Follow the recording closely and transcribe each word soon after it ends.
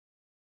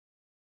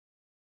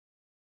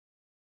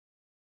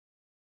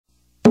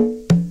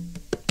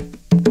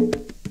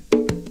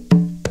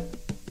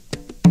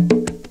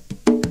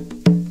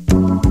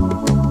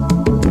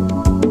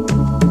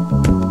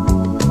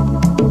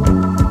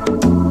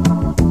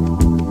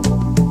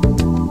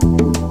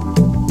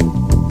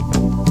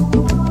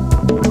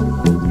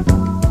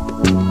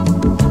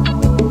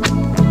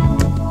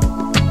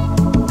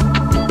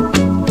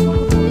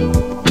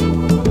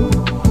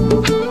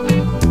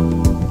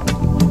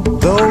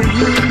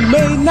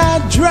may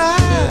not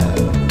drive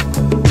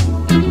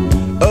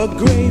a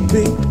great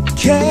big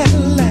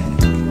Cadillac.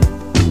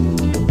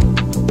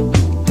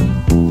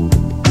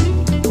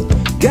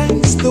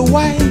 Gangsta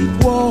white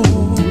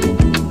walls,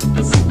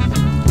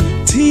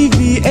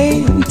 TV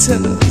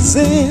antennas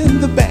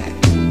in the back.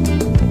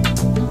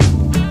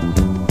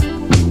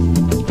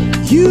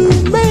 You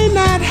may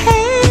not have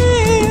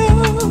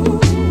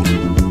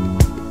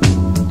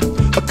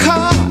a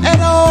car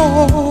at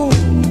all,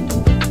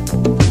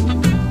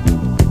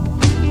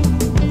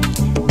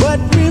 but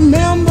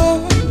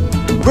remember,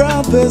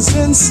 brothers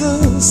and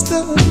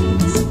sisters,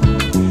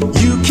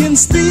 you can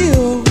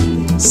still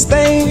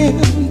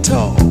stand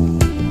tall.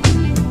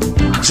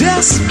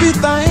 Just be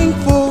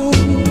thankful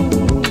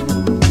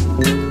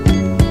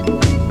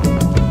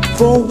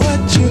for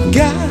what you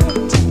got.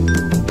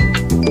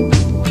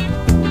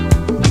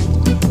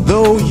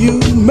 Though you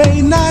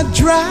may not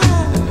drive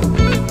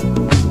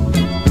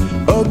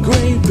a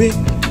great big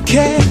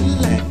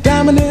Cadillac,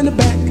 diamond in the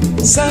back,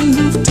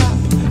 sunroof top,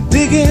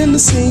 digging the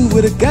scene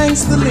with a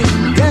gangster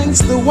lean,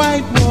 gangster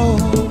white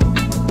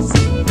walls,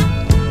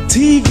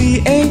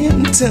 TV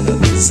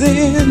antennas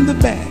in the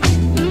back.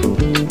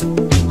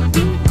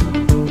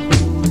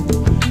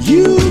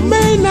 You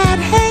may not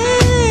have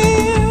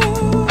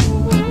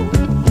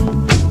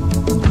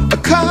a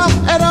car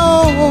at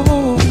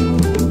all,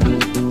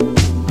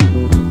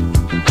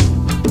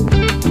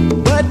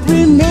 but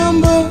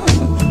remember,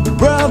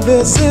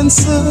 brothers and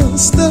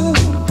sisters,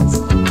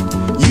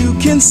 you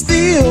can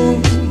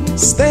still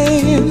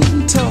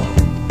stand tall.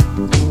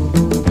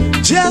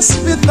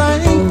 Just be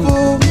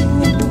thankful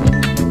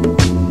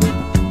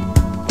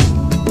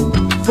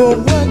for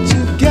what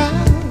you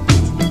got.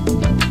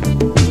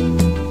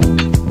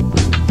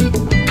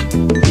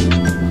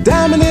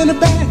 Diamond in the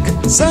back,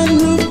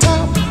 sunroof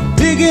top,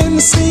 digging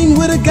the scene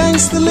with a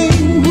gangster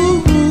lean.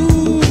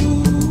 Wooh-ooh.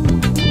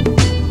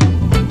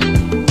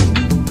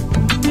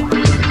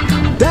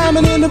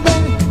 Diamond in the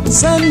back,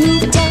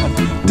 sunroof top,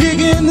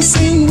 digging the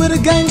scene with a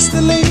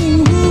gangster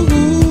lean.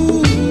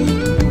 Woohoo.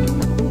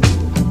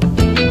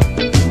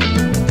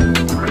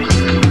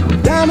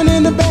 Diamond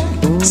in the back,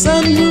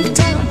 sunroof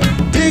top,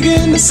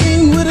 digging the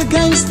scene with a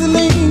gangster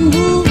lean.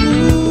 Woohoo.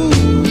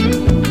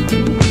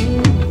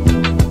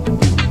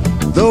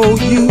 Though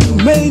you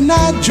may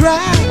not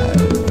drive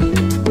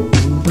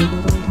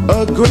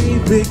a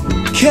great big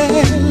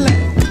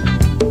Cadillac,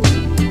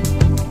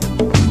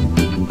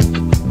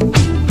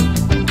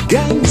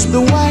 gangsta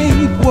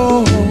white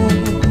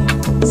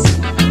walls,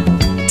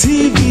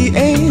 TV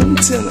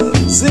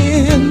antennas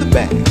in the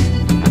back.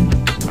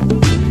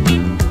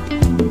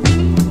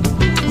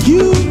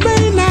 You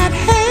may not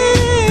have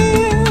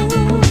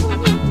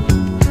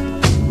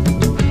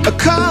a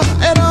car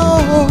at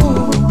all,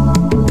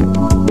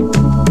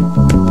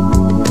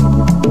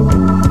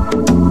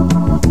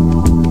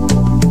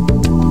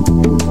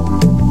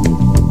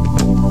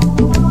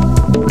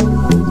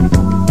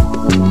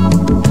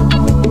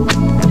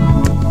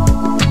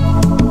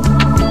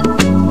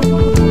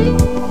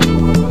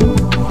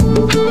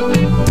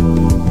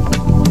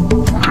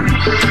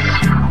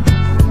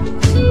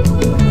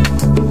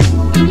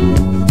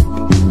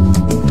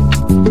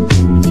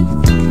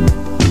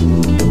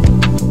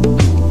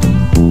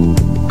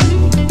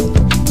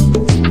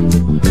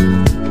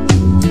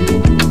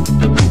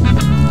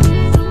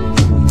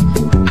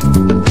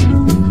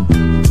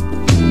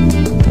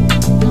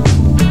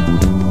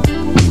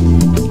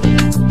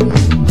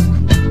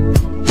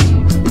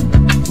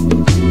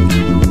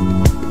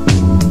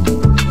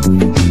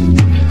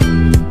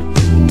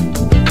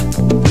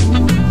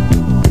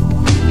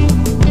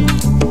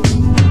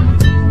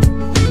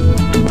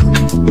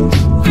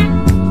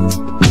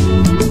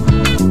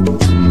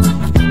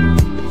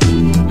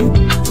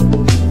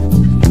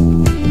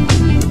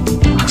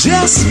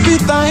 just be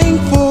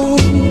thankful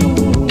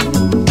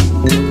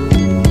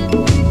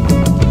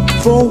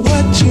for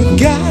what you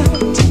got.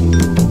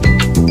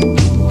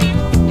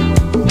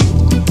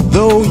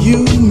 Though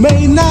you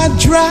may not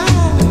drive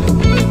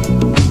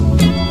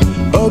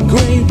a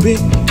great big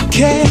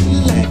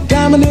Cadillac,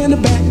 diamond in the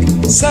back,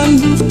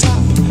 sunroof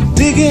top,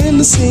 digging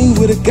the scene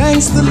with a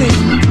gangster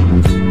lean.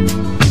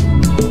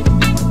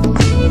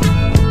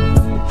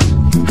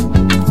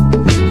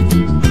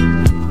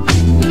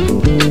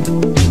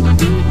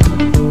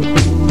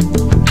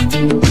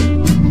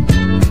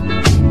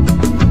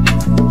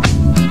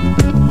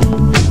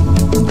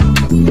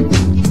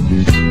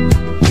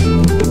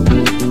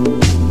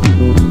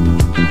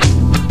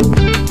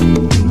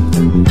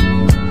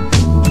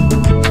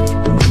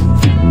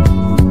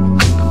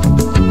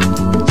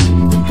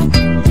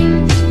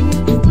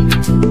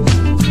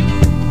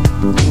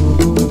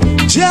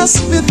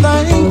 Just be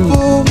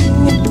thankful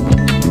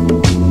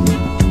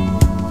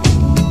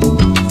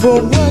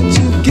for what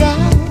you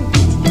got.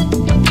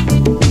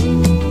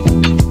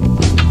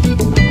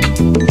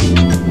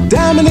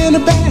 Diamond in the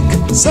back,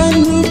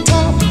 sunroof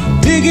top,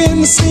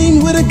 digging the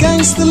scene with a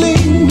gangster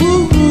lean.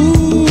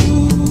 Woo-ooh.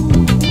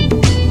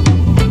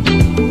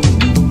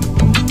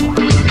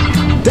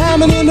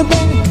 Diamond in the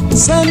back,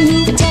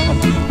 sunroof top,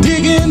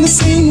 digging digging the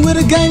scene with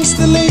a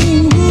gangsta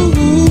lean.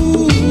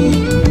 Woo-ooh.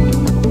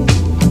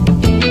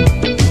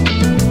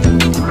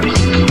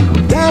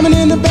 Diamond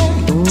in the back,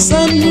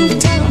 sunroof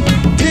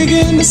top,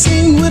 digging the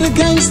scene with a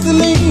gangsta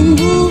lean.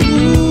 Woo-ooh.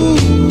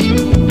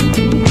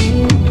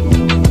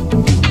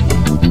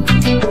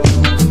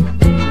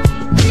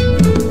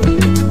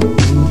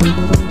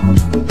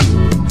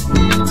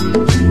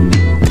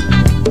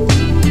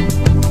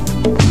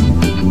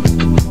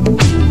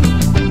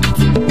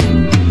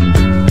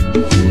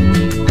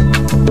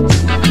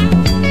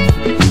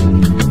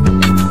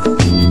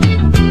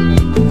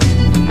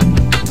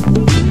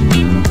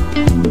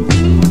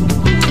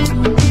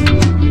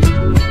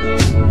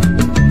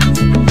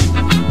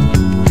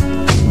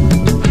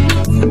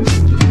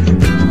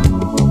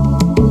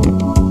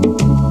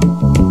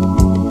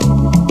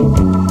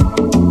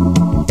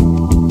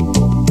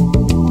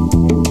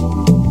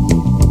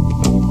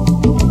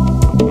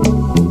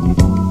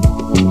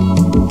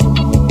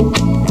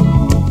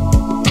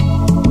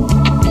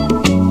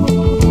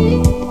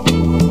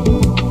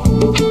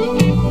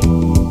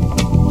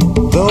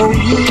 Though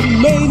you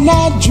may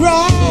not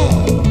drive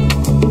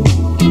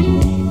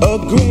a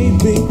great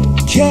big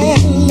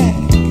Cadillac,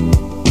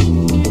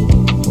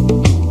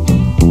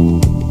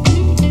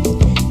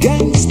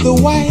 gangsta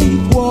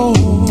white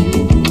walls,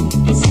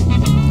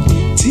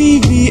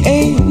 TV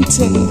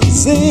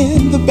antennas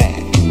in the back.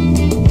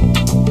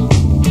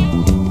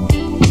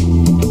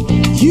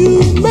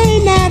 You may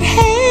not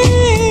have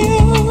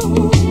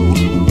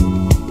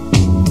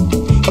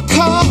a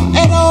car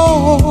at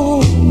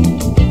all,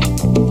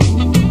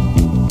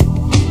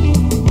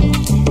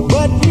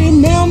 but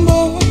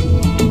remember,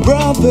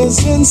 brothers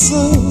and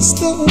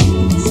sisters,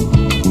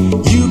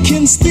 you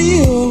can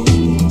still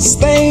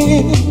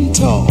stand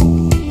tall.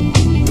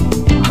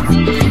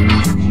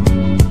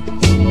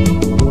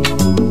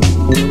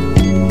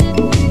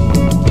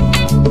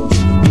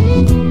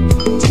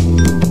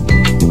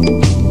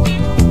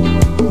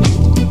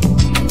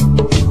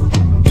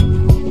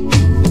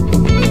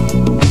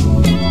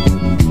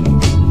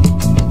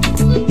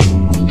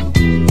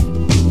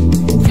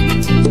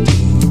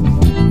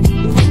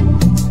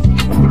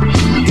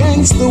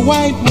 The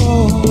white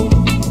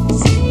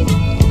walls,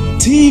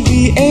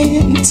 TV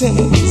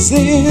antennas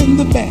in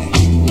the back.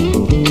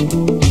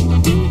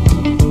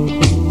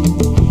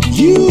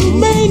 You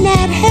may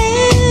not have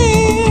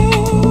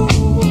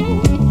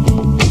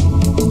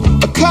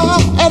a car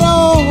at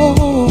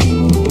all,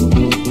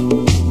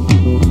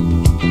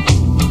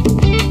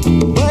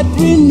 but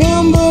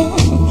remember,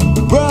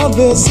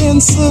 brothers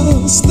and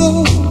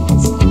sisters,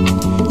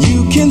 you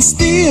can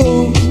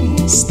still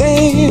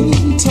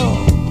stand tall.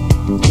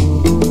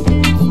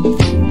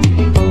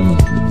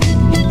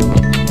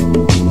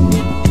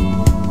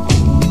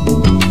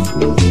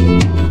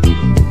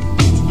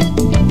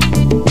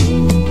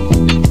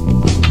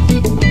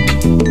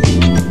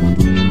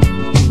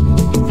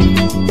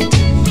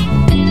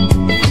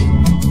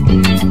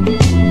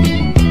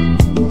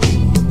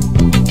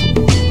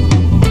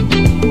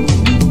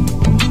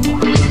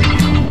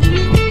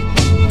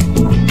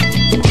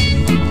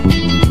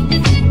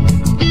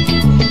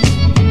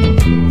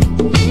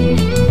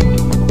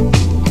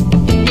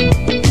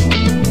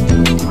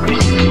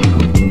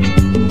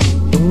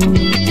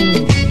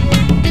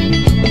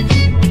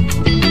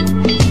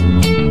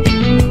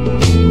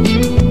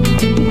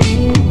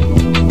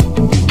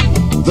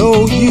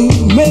 Though you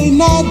may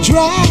not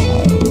drive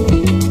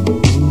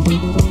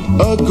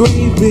a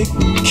great big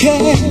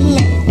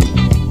Cadillac,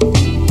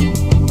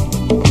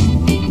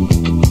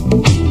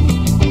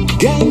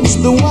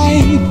 gangsta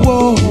white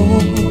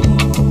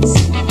walls,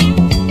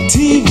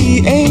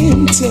 TV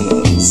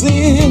antennas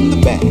in the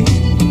back.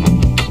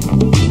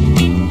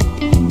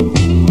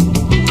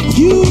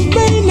 You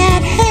may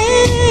not have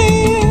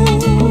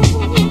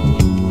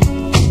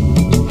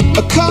a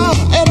car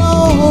at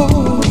all,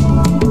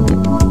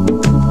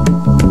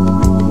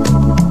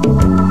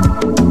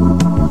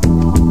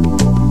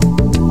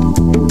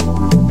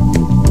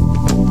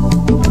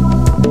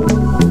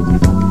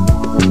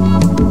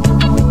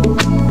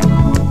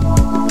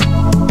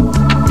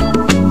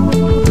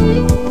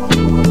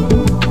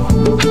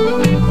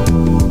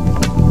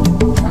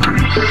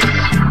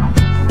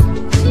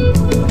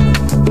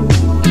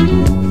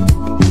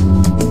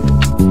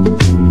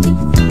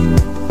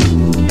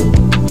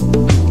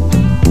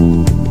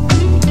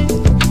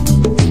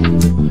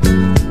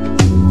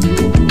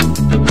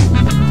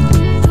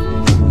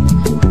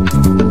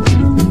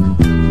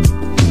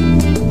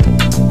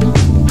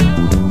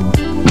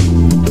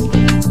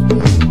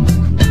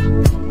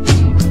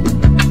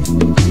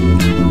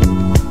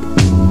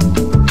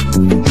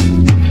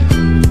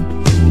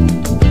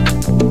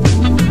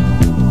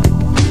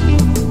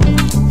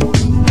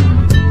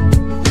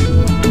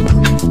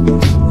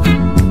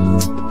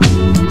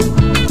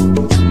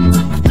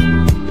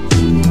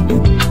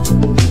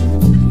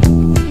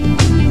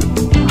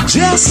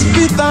 Just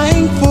be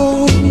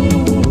thankful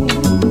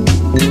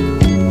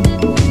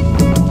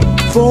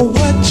for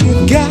what you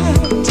got.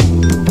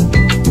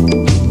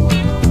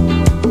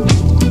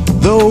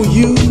 Though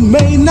you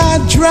may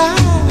not drive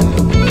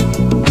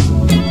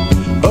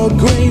A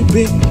great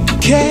big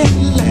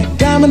Cadillac,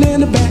 diamond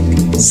in the back,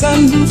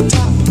 sunroof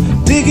top,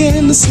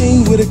 digging the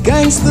scene with a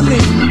gangsta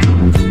lean.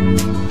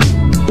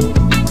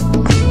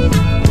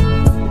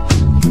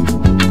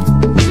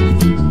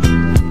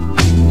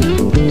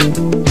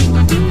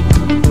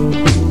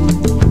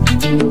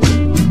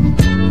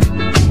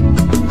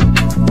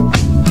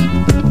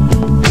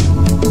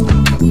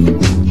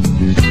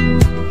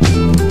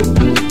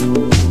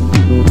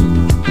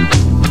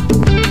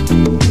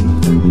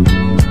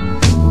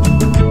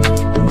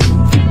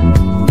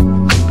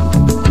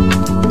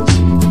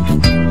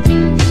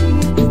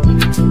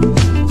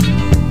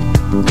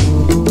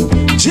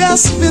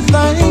 Just be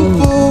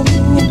thankful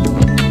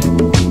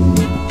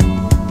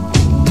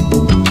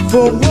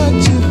for what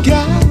you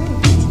got.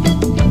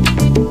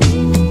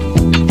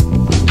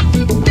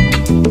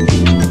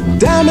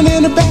 Diamond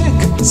in the back,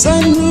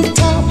 sunroof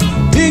top,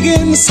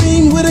 digging the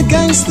scene with a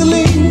gangsta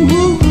lean.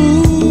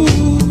 Wooh-ooh-ooh.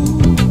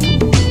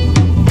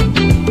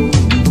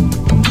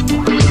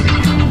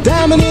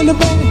 Diamond in the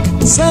back,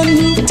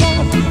 sunroof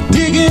top,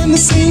 digging the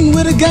scene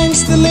with a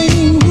gangsta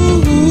lean.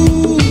 Wooh-ooh-ooh.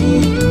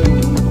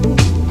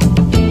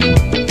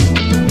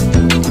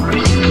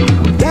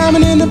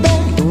 Diamond in the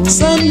back,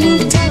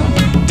 sunroof top,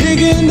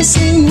 digging the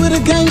scene with a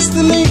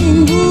gangsta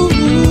lean. Woo-ooh.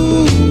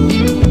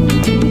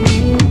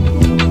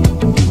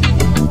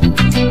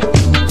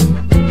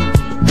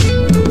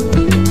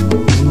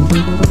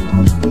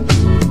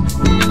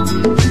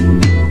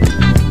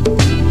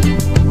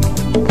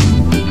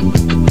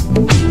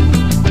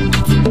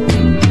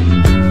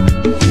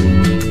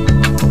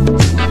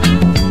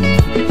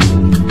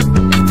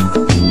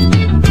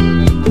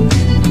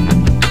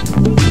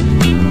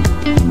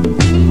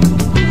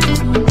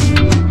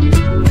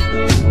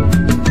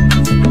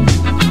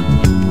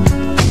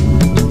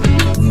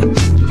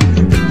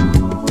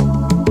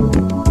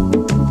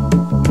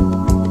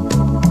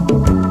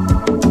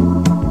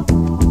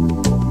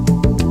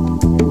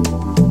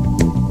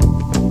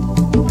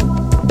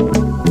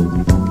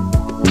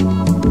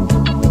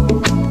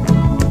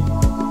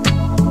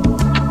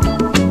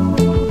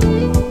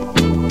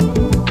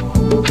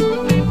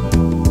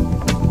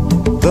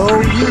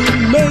 Though you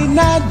may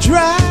not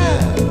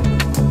drive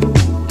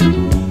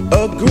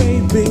a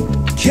great big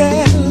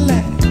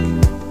Cadillac,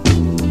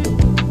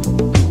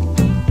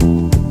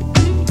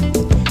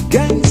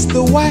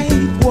 Gangsta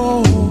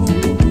whitewalls,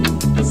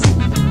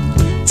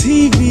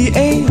 TV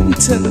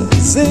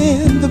antennas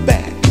in the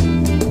back.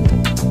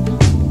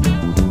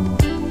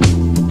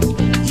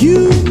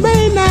 You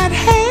may not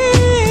have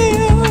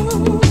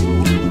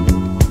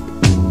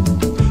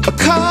a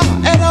car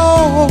at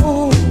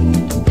all,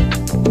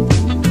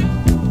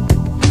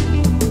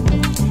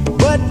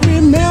 but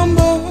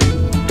remember,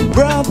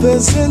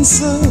 brothers and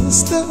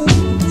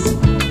sisters,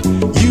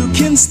 you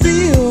can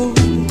still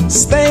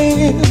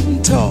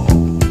stand tall.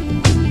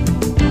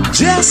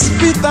 Just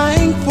be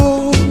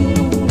thankful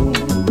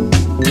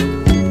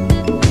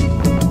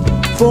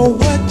for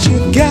what you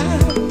got.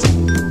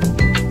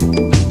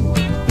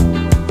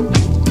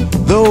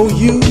 Though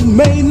you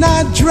may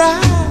not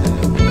drive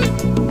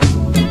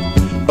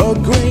a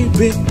great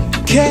big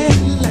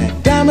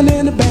Cadillac, diamond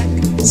in the back,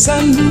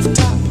 sunroof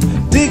top,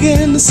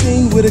 digging the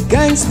scene with a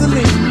gangsta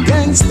lean,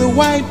 gangsta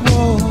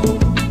whitewalls,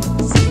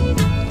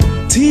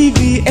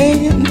 TV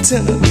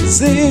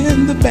antennas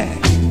in the back.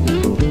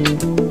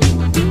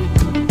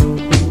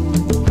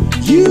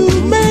 You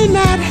may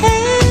not have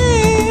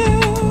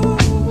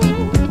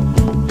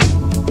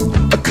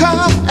a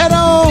car at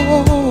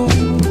all,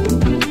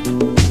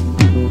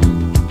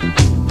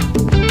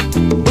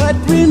 but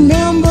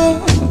remember,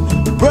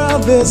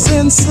 brothers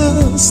and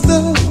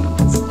sisters,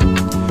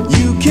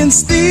 you can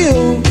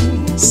still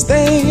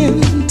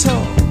stand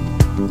tall.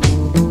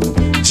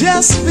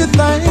 Just be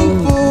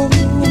thankful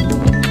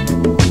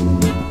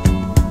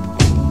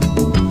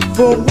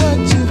for what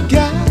you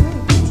got.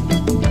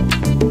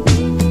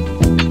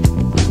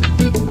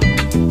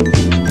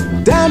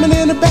 Diamond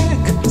in the back,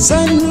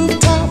 sunroof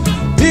top,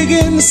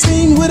 digging the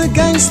scene with a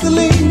gangsta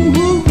lean.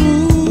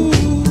 Woo-ooh.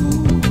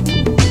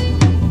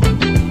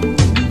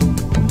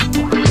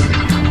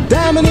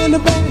 Diamond in the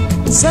back,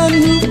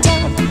 sunroof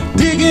top,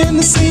 digging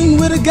the scene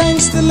with a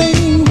gangsta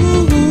lean.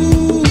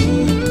 Woo-ooh.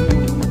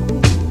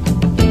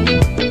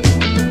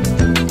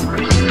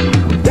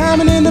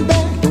 Diamond in the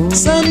back,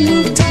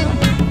 sunroof top,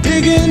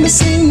 digging the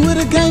scene with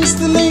a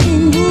gangsta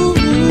lean. Woo-ooh.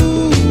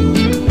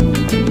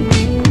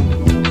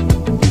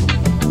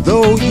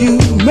 Though you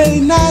may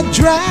not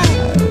drive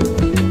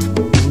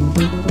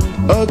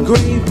a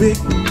great big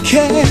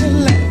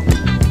Cadillac,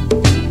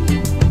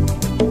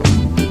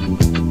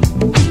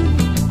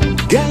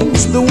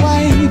 Gangsta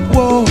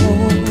whitewalls,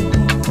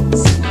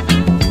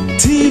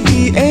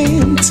 TV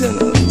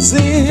antennas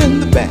in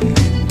the back.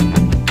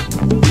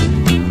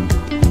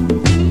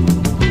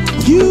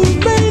 You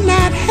may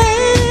not have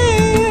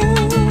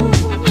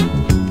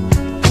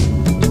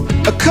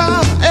a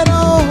car at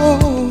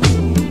all,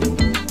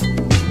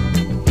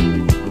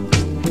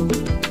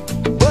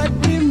 but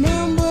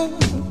remember,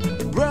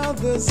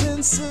 brothers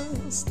and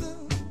sisters,